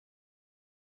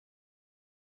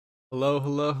Hello,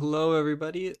 hello, hello,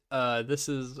 everybody. This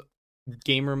is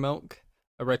Gamer Milk,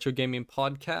 a retro gaming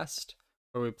podcast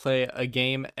where we play a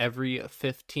game every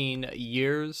 15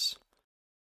 years.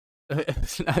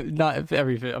 Not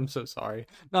every, I'm so sorry.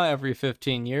 Not every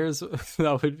 15 years.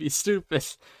 That would be stupid.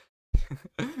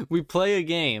 We play a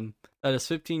game that is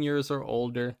 15 years or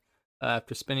older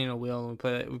after spinning a wheel,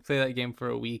 and we play that game for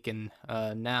a week, and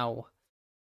now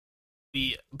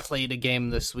we played a game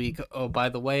this week. Oh, by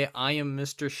the way, I am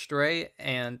Mr. Stray,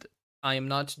 and I am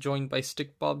not joined by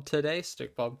Stickbob today.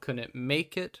 Stickbob couldn't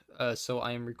make it, so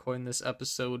I am recording this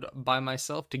episode by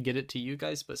myself to get it to you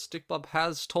guys. But Stickbob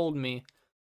has told me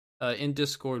in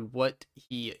Discord what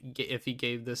if he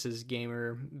gave this his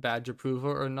gamer badge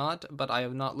approval or not. But I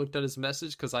have not looked at his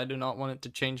message because I do not want it to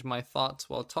change my thoughts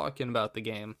while talking about the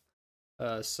game.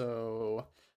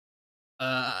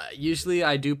 Usually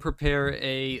I do prepare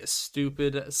a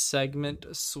stupid segment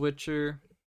switcher.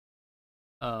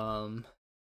 Um,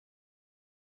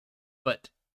 but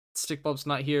Stickbulb's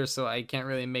not here, so I can't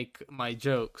really make my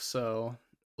joke. So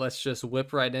let's just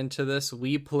whip right into this.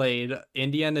 We played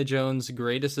Indiana Jones'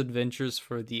 Greatest Adventures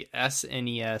for the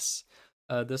SNES.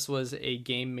 This was a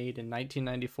game made in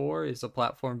 1994. It's a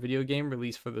platform video game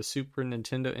released for the Super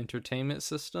Nintendo Entertainment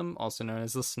System, also known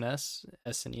as the SNES,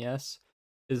 SNES.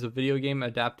 Is a video game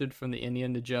adapted from the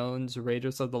Indiana Jones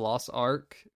Raiders of the Lost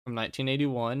Ark from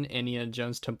 1981, Indiana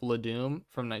Jones Temple of Doom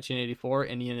from 1984,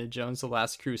 Indiana Jones The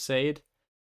Last Crusade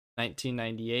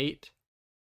 1998,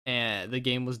 and the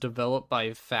game was developed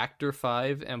by Factor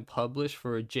 5 and published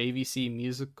for JVC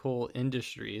Musical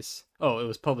Industries. Oh, it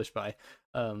was published by.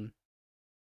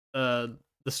 The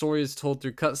story is told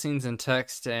through cutscenes and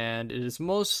text, and it is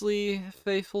mostly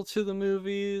faithful to the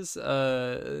movies.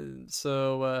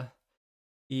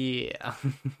 Yeah.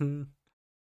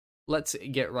 Let's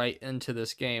get right into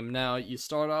this game. Now, you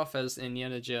start off as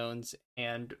Indiana Jones,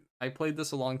 and I played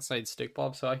this alongside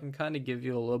Stickbob, so I can kind of give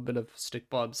you a little bit of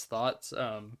Stickbob's thoughts.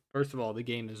 First of all, the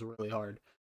game is really hard.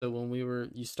 So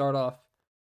you start off,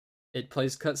 it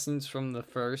plays cutscenes from the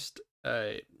first,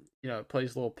 it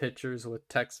plays little pictures with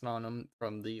text on them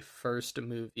from the first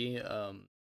movie,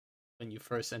 when you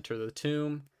first enter the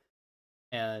tomb,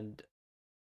 and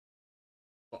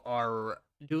are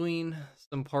doing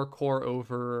some parkour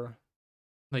over,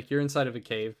 like, you're inside of a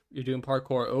cave, you're doing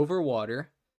parkour over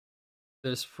water.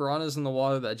 There's piranhas in the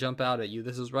water that jump out at you.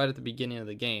 This is right at the beginning of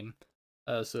the game.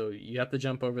 So you have to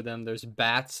jump over them. There's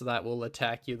bats that will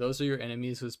attack you. Those are your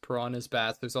enemies. There's piranhas,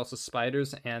 bats. There's also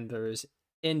spiders, and there's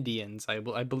Indians. I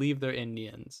believe they're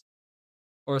Indians.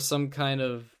 Or some kind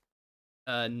of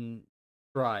uh,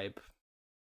 tribe.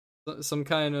 Some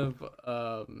kind of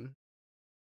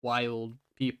wild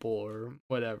people or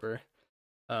whatever.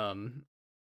 Um,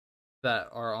 that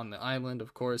are on the island.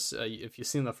 Of course, if you've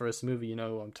seen the first movie, you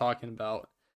know what I'm talking about.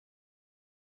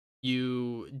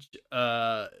 You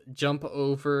jump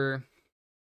over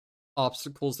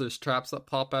obstacles. There's traps that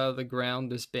pop out of the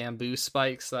ground. There's bamboo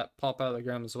spikes that pop out of the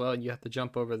ground as well, and you have to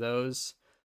jump over those.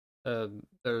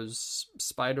 There's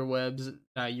spider webs.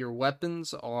 Now, your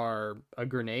weapons are a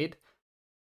grenade.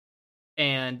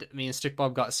 And me and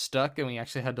Stickbob got stuck, and we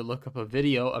actually had to look up a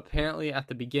video. Apparently, at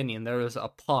the beginning, there was a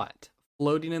pot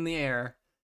floating in the air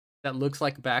that looks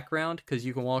like background because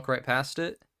you can walk right past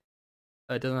it.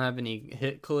 It doesn't have any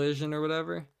hit collision or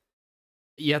whatever.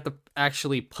 You have to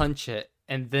actually punch it,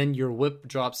 and then your whip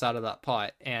drops out of that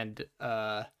pot. And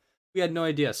we had no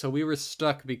idea, so we were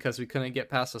stuck because we couldn't get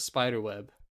past a spider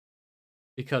web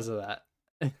because of that.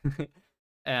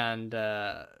 And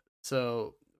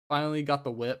so finally got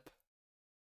the whip,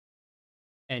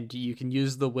 and you can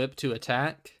use the whip to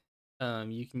attack.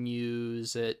 You can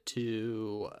use it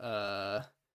to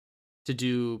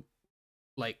do,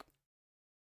 like,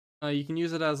 you can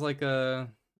use it as like a,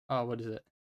 oh, what is it?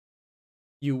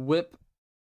 You whip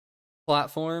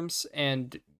platforms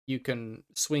and you can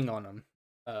swing on them.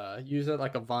 Use it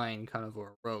like a vine, kind of, or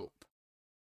a rope,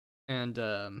 and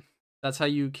that's how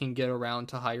you can get around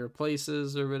to higher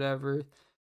places or whatever.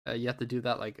 You have to do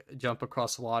that, like jump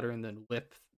across water and then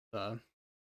whip the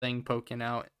thing poking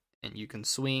out, and you can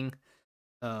swing.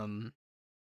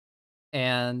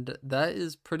 And that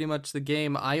is pretty much the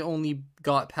game. I only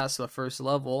got past the first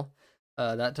level.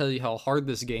 That tells you how hard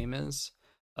this game is.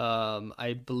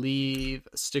 I believe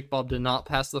Stickbob did not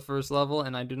pass the first level,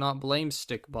 and I do not blame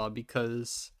Stickbob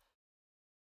because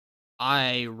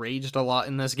I raged a lot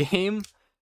in this game.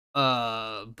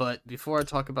 But before I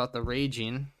talk about the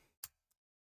raging,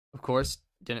 of course,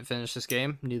 didn't finish this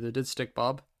game. Neither did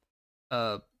Stickbob.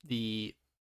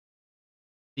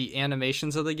 The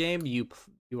animations of the game, you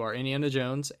are Indiana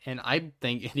Jones, and I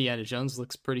think Indiana Jones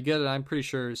looks pretty good, and I'm pretty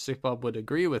sure Stickbob would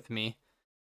agree with me.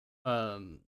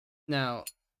 Um, Now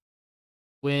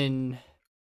when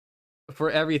for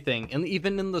everything, and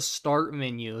even in the start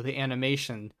menu, the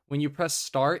animation, when you press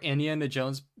start, Indiana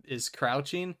Jones is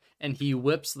crouching and he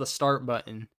whips the start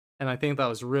button. And I think that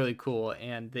was really cool.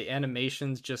 And the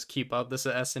animations just keep up. This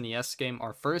is an SNES game,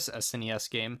 our first SNES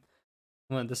game.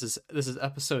 Well, this is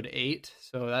episode 8,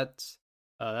 so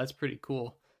that's pretty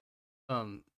cool.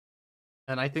 Um,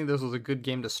 and I think this was a good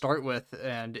game to start with,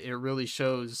 and it really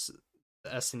shows the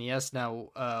SNES.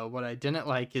 Now, what I didn't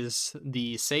like is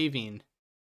the saving.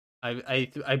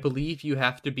 I believe you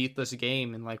have to beat this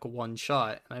game in like one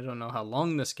shot. I don't know how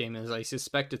long this game is. I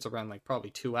suspect it's around like probably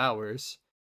 2 hours.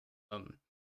 Um,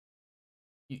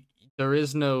 you, there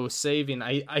is no saving.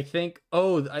 I think.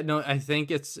 Oh, I know. I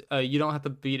think it's you don't have to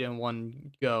beat it in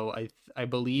one go. I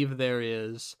believe there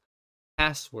is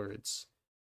passwords,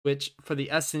 which for the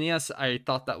SNES I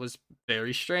thought that was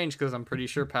very strange because I'm pretty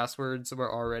sure passwords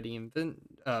were already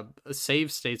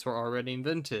save states were already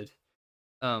invented.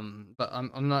 But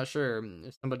I'm not sure.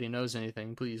 If somebody knows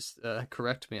anything, please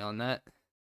correct me on that.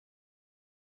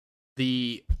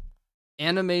 The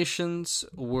animations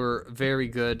were very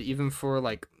good, even for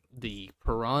like the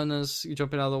piranhas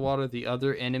jumping out of the water, the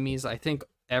other enemies. I think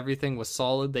everything was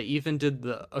solid. They even did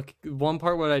the one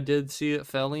part where I did see it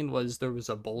failing was there was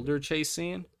a boulder chase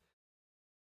scene,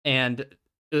 and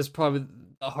it was probably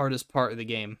the hardest part of the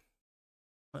game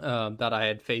that I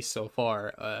had faced so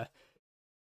far.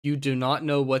 You do not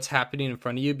know what's happening in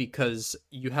front of you because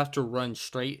you have to run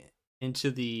straight into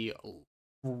the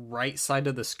right side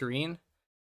of the screen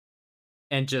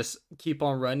and just keep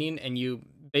on running, and you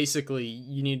basically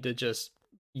you need to just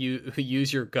you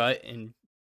use your gut and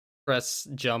press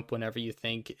jump whenever you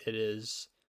think it is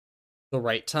the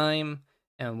right time.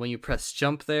 And when you press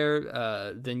jump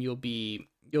there, then you'll be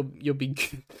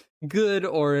good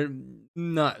or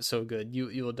not so good.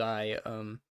 You'll die.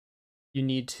 You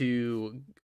need to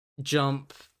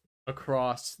jump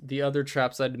across the other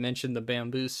traps I'd mentioned, the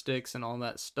bamboo sticks and all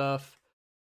that stuff.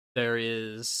 There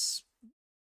is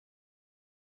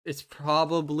it's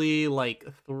probably like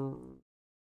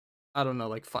I don't know,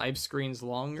 like 5 screens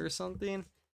long or something.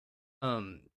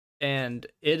 Um and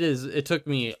it took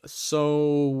me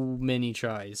so many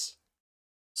tries.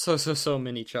 So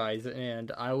many tries,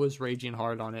 and I was raging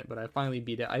hard on it, but I finally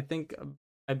beat it. I think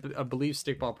I believe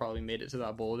Stickball probably made it to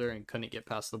that boulder and couldn't get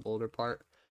past the boulder part.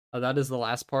 That is the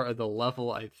last part of the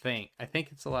level, I think. I think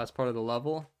it's the last part of the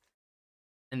level,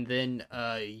 and then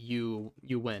you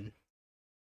win.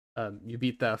 You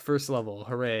beat the first level,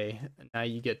 hooray! Now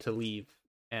you get to leave.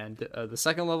 And the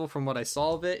second level, from what I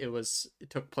saw of it, it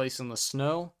took place in the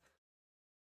snow.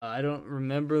 I don't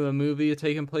remember the movie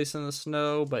taking place in the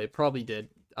snow, but it probably did.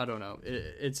 I don't know.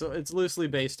 It's loosely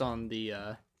based on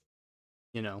the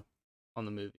you know on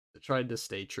the movie. It tried to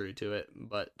stay true to it,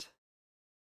 but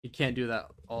you can't do that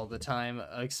all the time,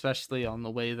 especially on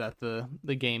the way that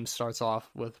the game starts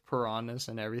off with piranhas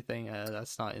and everything.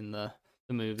 That's not in the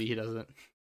movie. He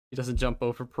doesn't jump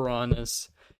over piranhas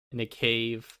in a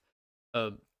cave.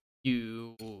 Uh,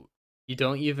 you you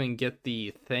don't even get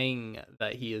the thing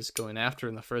that he is going after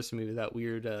in the first movie, that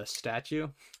weird statue,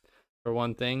 for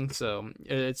one thing. So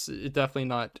it's definitely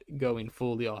not going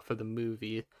fully off of the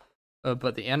movie.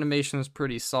 But the animation is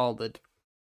pretty solid.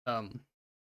 Um,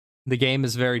 the game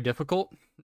is very difficult.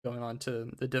 Going on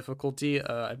to the difficulty,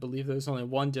 I believe there's only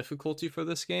one difficulty for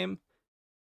this game,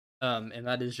 and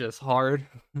that is just hard.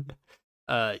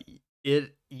 uh,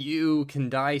 you can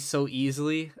die so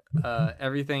easily.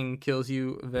 Everything kills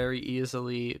you very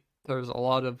easily. There's a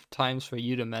lot of times for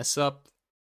you to mess up.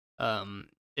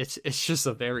 It's just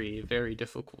a very very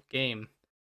difficult game.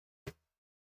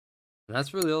 And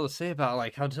that's really all to say about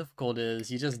like how difficult it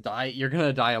is. You just die. You're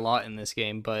gonna die a lot in this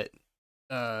game, but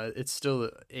it's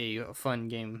still a fun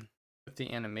game with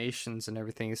the animations and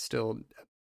everything. It's still a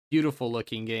beautiful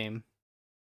looking game.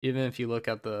 Even if you look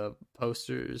at the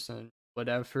posters and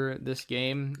whatever, this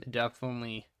game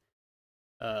definitely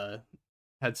uh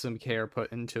had some care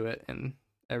put into it and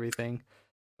everything.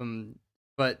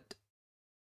 But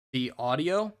the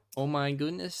audio, oh my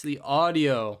goodness, the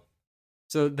audio.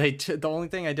 So the only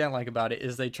thing I didn't like about it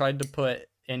is they tried to put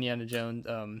Indiana Jones,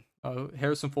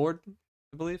 Harrison Ford,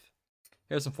 I believe,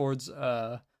 Harrison Ford's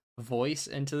voice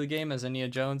into the game as Indiana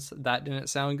Jones. That didn't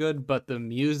sound good, but the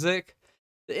music,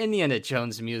 the Indiana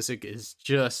Jones music is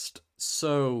just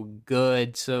so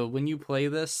good. So when you play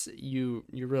this, you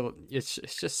really it's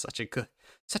just such a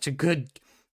good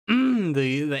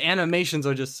the animations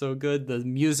are just so good. The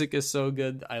music is so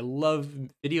good. I love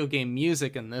video game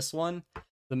music in this one.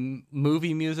 The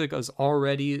movie music is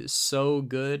already so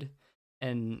good,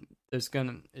 and it's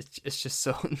just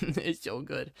so it's so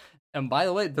good. And by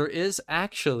the way, there is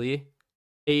actually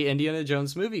a Indiana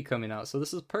Jones movie coming out, so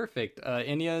this is perfect.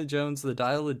 Indiana Jones: The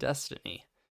Dial of Destiny.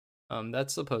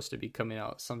 That's supposed to be coming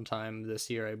out sometime this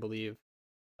year, I believe.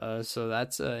 So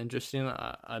that's interesting.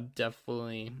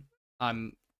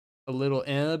 I'm a little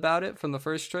in about it from the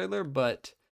first trailer,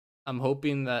 but I'm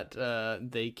hoping that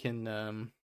they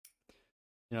can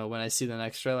when I see the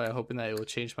next trailer, I'm hoping that it will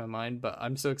change my mind. But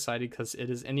I'm so excited because it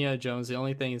is Indiana Jones. The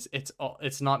only thing is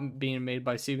it's not being made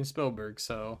by Steven Spielberg,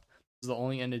 so it's the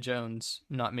only Indiana Jones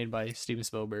not made by Steven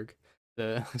Spielberg.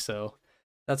 So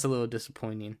that's a little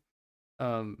disappointing.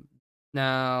 Um,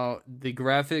 Now the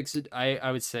graphics,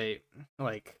 I would say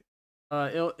like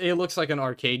it looks like an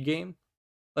arcade game.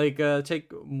 Like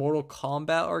take Mortal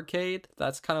Kombat Arcade.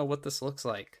 That's kind of what this looks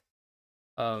like.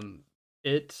 Um,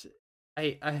 it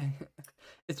I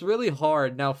it's really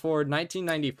hard now for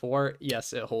 1994.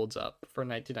 Yes, it holds up for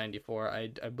 1994.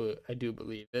 I do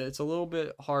believe it's a little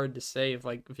bit hard to say if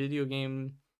like video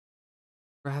game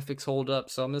graphics hold up.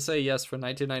 So I'm gonna say yes for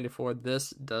 1994. This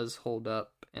does hold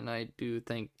up, and I do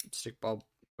think Stickball,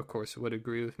 of course, would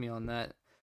agree with me on that.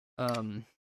 Um,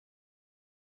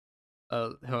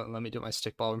 hold on, let me do my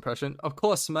Stickball impression. Of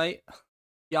course, mate.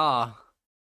 Yeah,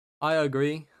 I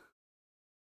agree.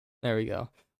 There we go.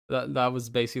 That was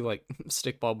basically like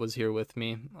Stickball was here with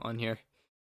me on here.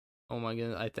 Oh my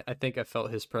goodness, I think I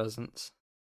felt his presence.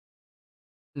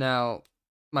 Now,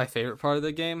 my favorite part of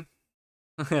the game.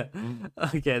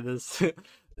 Okay, this.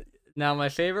 Now, my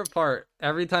favorite part.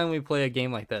 Every time we play a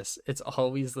game like this, it's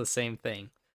always the same thing.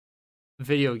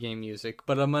 Video game music,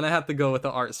 but I'm gonna have to go with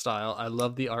the art style. I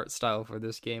love the art style for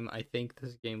this game. I think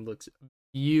this game looks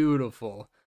beautiful.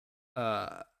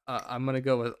 I'm gonna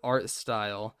go with art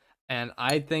style, and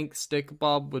I think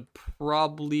Stickball would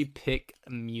probably pick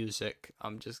music.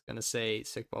 I'm just gonna say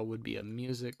Stickball would be a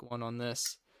music one on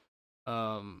this.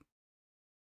 Um,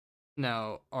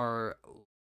 Now our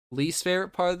least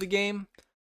favorite part of the game,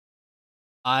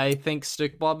 I think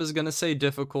Stickbob is gonna say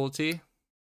difficulty,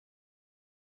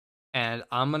 and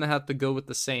I'm gonna have to go with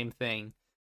the same thing.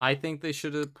 I think they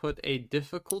should have put a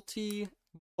difficulty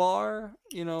bar,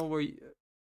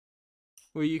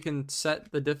 where you can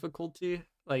set the difficulty.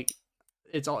 Like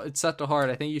it's set to hard.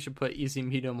 I think you should put easy,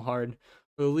 medium, hard,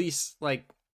 or at least like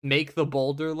make the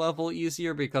boulder level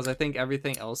easier because I think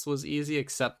everything else was easy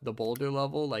except the boulder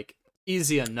level. Like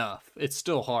easy enough. It's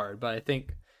still hard, but I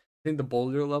think the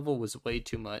boulder level was way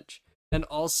too much. And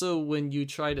also when you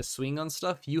try to swing on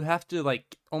stuff, you have to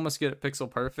like almost get it pixel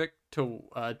perfect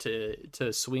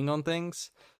to swing on things.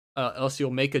 Else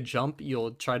you'll make a jump,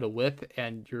 you'll try to whip,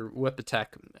 and your whip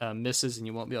attack misses, and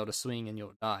you won't be able to swing, and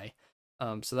you'll die.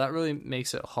 So that really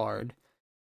makes it hard.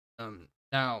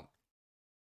 Now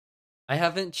I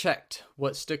haven't checked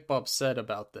what Stickbob said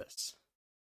about this,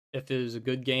 if it was a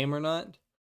good game or not.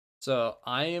 So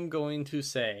I am going to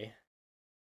say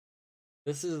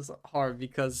this is hard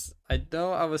because I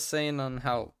know I was saying on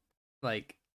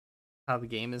like how the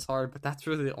game is hard, but that's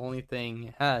really the only thing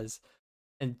it has.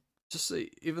 And just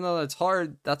even though that's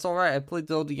hard, that's all right. I played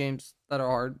Zelda games that are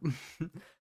hard.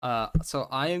 So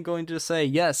I am going to say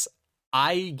yes.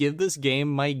 I give this game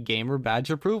my gamer badge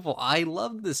approval. I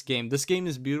love this game. This game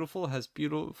is beautiful, has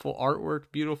beautiful artwork,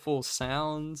 beautiful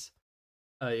sounds.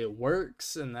 It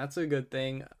works, and that's a good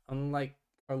thing. Unlike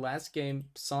our last game,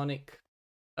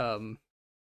 um,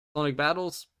 Sonic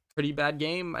Battles, pretty bad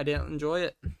game. I didn't enjoy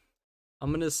it.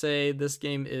 I'm gonna say this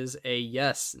game is a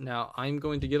yes. Now I'm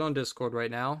going to get on Discord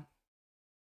right now.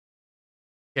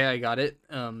 Okay, I got it.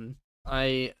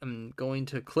 I am going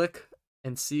to click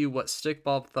and see what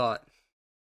Stickbob thought.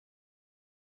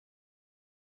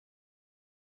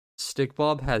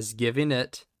 Stickbob has given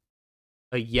it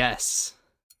a yes.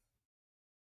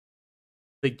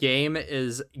 The game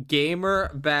is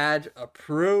gamer badge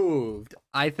approved.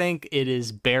 I think it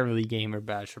is barely gamer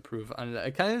badge approved. And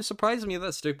it kind of surprised me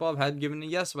that Stickbob had given a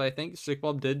yes, but I think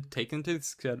Stickbob did take into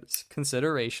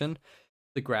consideration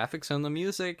the graphics and the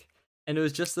music, and it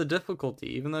was just the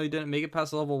difficulty. Even though he didn't make it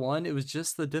past level 1, it was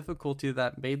just the difficulty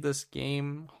that made this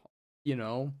game,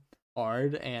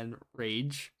 hard and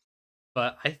rage.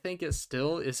 But I think it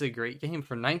still is a great game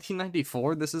for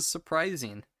 1994. This is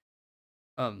surprising.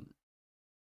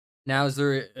 Now, is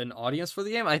there an audience for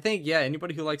the game? I think, yeah,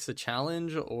 anybody who likes the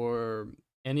challenge or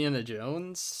Indiana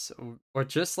Jones or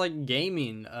just like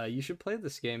gaming, you should play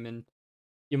this game. And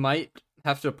you might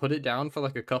have to put it down for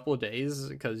like a couple of days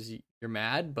because you're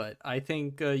mad, but I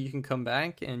think you can come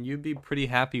back and you'd be pretty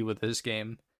happy with this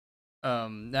game.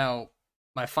 Now,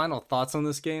 my final thoughts on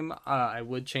this game, I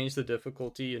would change the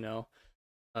difficulty,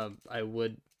 I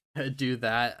would do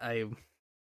that.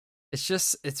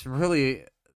 It's really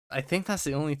I think that's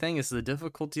the only thing is the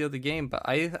difficulty of the game. But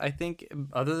I think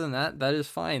other than that, that is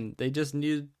fine. They just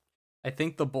need. I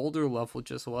think the boulder level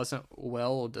just wasn't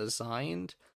well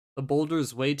designed. The boulder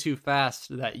is way too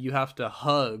fast that you have to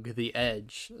hug the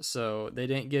edge, so they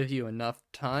didn't give you enough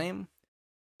time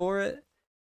for it.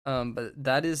 But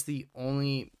that is the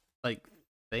only like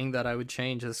thing that I would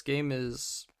change. This game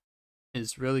is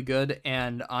really good,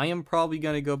 and I am probably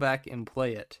gonna go back and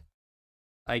play it.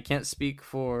 I can't speak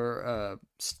for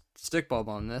Stickball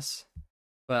on this,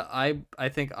 but I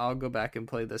think I'll go back and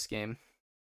play this game.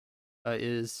 It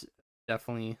is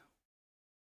definitely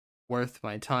worth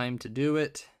my time to do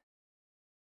it.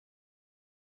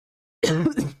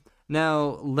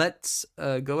 Now let's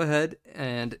go ahead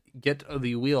and get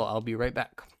the wheel. I'll be right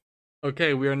back.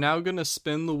 Okay, we are now gonna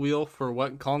spin the wheel for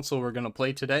what console we're gonna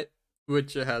play today,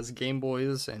 which has Game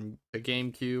Boys and the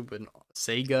GameCube and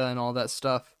Sega and all that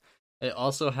stuff. It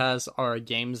also has our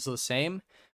Games the Same,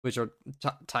 which are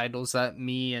titles that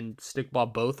me and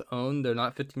Stickball both own. They're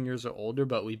not 15 years or older,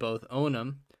 but we both own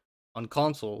them on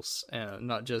consoles,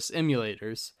 not just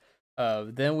emulators.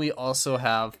 Then we also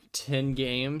have 10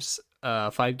 games,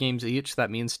 5 games each.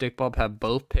 That means Stickball have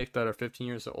both picked that are 15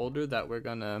 years or older that we're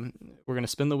gonna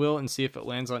spin the wheel and see if it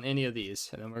lands on any of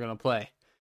these, and then we're gonna play.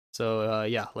 So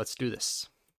yeah, let's do this.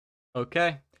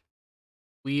 Okay.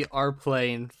 We are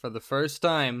playing for the first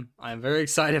time. I'm very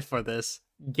excited for this.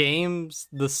 Games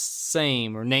the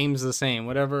Same, or Names the Same,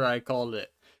 whatever I called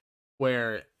it.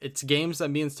 Where it's games that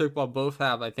me and Stickball both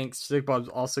have. I think Stickball's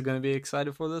also going to be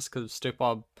excited for this because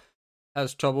Stickball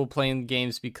has trouble playing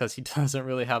games because he doesn't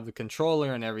really have the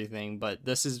controller and everything. But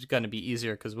this is going to be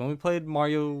easier because when we played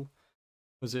Mario,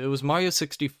 it was Mario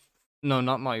 60? No,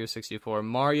 not Mario 64.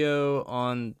 Mario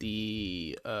on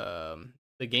the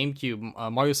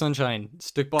GameCube, Mario Sunshine.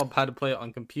 Stickball had to play it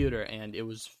on computer, and it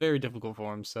was very difficult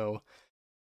for him. So,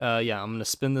 yeah, I'm gonna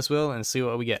spin this wheel and see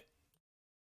what we get.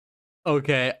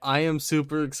 Okay, I am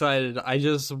super excited. I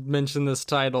just mentioned this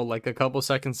title like a couple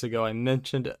seconds ago. I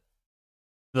mentioned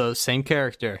the same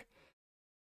character.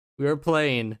 We are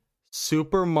playing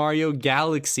Super Mario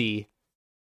Galaxy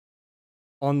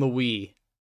on the Wii.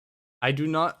 I do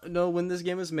not know when this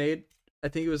game was made. I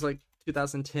think it was like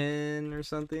 2010 or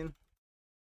something.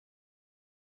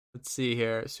 Let's see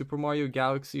here. Super Mario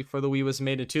Galaxy for the Wii was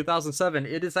made in 2007.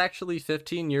 It is actually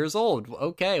 15 years old.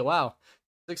 Okay, wow.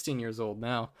 16 years old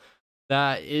now.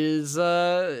 That is,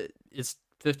 it's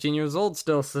 15 years old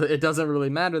still, so it doesn't really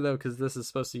matter though, because this is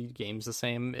supposed to be Games the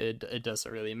Same. It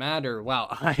doesn't really matter. Wow,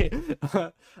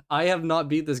 I have not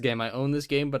beat this game. I own this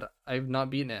game, but I've not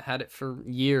beaten it. Had it for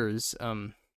years.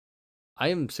 I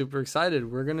am super excited.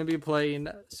 We're gonna be playing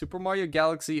Super Mario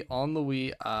Galaxy on the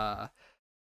Wii.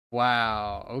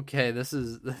 Wow. Okay, this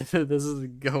is this is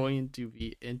going to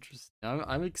be interesting.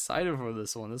 I'm excited for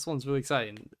this one. This one's really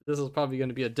exciting. This is probably going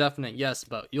to be a definite yes,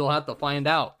 but you'll have to find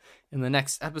out in the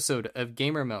next episode of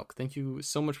Gamer Milk. Thank you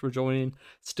so much for joining.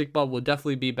 Stickball will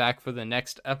definitely be back for the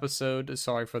next episode.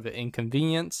 Sorry for the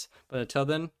inconvenience, but until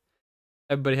then,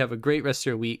 everybody have a great rest of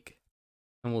your week,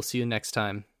 and we'll see you next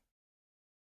time.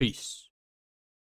 Peace.